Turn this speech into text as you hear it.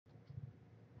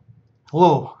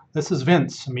Hello, this is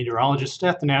Vince, a meteorologist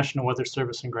at the National Weather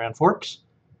Service in Grand Forks,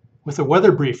 with a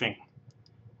weather briefing.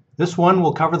 This one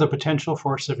will cover the potential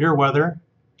for severe weather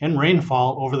and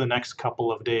rainfall over the next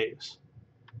couple of days.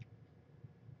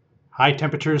 High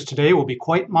temperatures today will be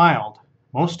quite mild.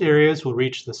 Most areas will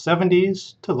reach the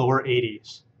 70s to lower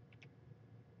 80s.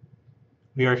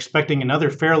 We are expecting another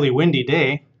fairly windy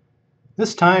day,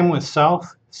 this time with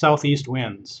south-southeast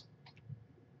winds.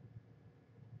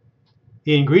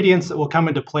 The ingredients that will come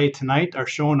into play tonight are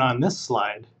shown on this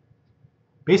slide.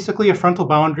 Basically, a frontal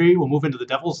boundary will move into the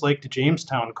Devil's Lake to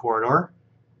Jamestown corridor,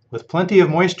 with plenty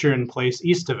of moisture in place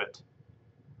east of it.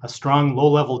 A strong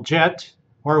low-level jet,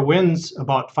 or winds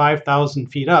about 5,000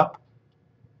 feet up,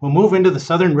 will move into the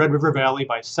southern Red River Valley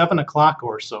by 7 o'clock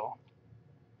or so.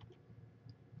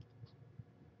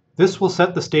 This will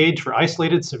set the stage for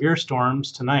isolated severe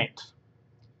storms tonight,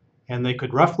 and they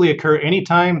could roughly occur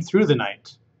anytime through the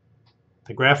night.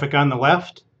 The graphic on the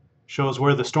left shows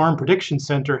where the Storm Prediction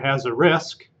Center has a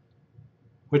risk,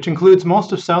 which includes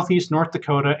most of southeast North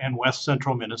Dakota and west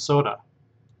central Minnesota.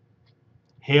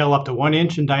 Hail up to 1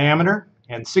 inch in diameter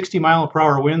and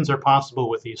 60-mile-per-hour winds are possible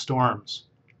with these storms.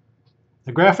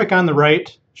 The graphic on the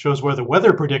right shows where the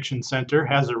Weather Prediction Center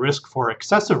has a risk for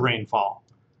excessive rainfall,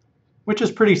 which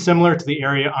is pretty similar to the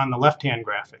area on the left-hand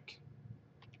graphic.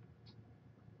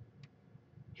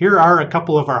 Here are a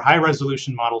couple of our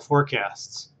high-resolution model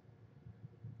forecasts.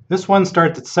 This one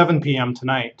starts at 7 p.m.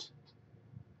 tonight.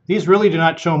 These really do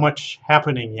not show much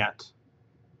happening yet.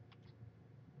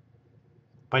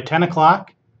 By 10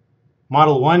 o'clock,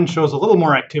 Model 1 shows a little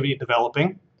more activity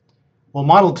developing, while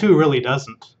Model 2 really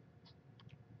doesn't.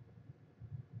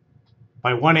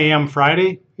 By 1 a.m.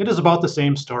 Friday, it is about the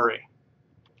same story.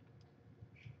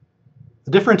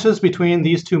 The differences between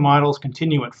these two models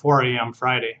continue at 4 a.m.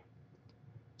 Friday.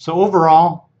 So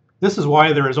overall, this is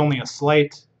why there is only a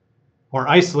slight or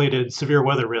isolated severe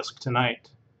weather risk tonight.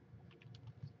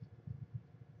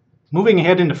 Moving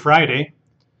ahead into Friday,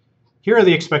 here are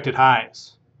the expected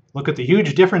highs. Look at the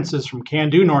huge differences from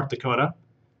Candu, North Dakota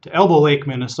to Elbow Lake,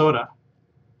 Minnesota.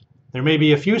 There may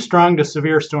be a few strong to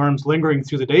severe storms lingering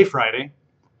through the day Friday,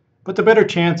 but the better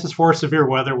chances for severe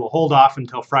weather will hold off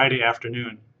until Friday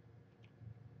afternoon.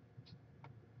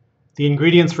 The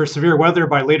ingredients for severe weather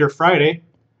by later Friday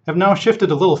have now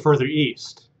shifted a little further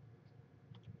east.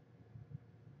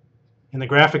 In the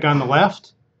graphic on the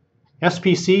left,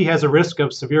 SPC has a risk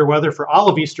of severe weather for all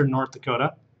of eastern North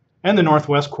Dakota and the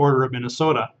northwest quarter of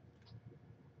Minnesota.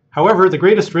 However, the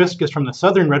greatest risk is from the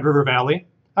southern Red River Valley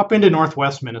up into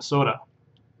northwest Minnesota.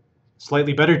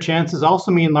 Slightly better chances also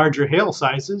mean larger hail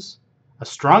sizes, a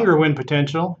stronger wind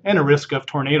potential, and a risk of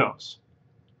tornadoes.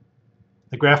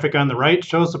 The graphic on the right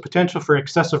shows the potential for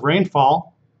excessive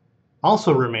rainfall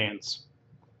also remains.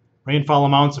 Rainfall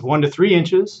amounts of 1 to 3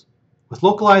 inches, with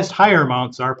localized higher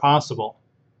amounts are possible.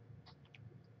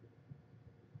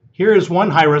 Here is one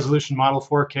high-resolution model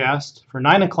forecast for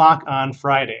 9 o'clock on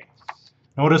Friday.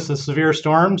 Notice the severe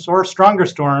storms or stronger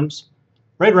storms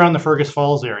right around the Fergus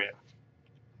Falls area.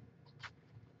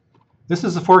 This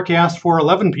is the forecast for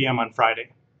 11 p.m. on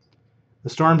Friday. The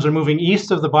storms are moving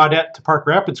east of the Baudette to Park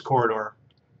Rapids corridor.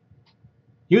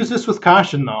 Use this with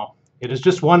caution though. It is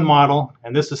just one model,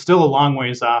 and this is still a long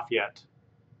ways off yet.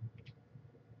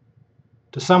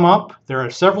 To sum up, there are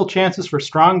several chances for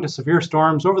strong to severe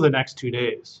storms over the next 2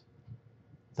 days.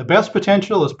 The best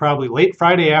potential is probably late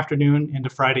Friday afternoon into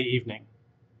Friday evening.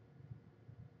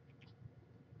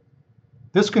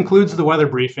 This concludes the weather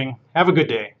briefing. Have a good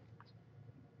day.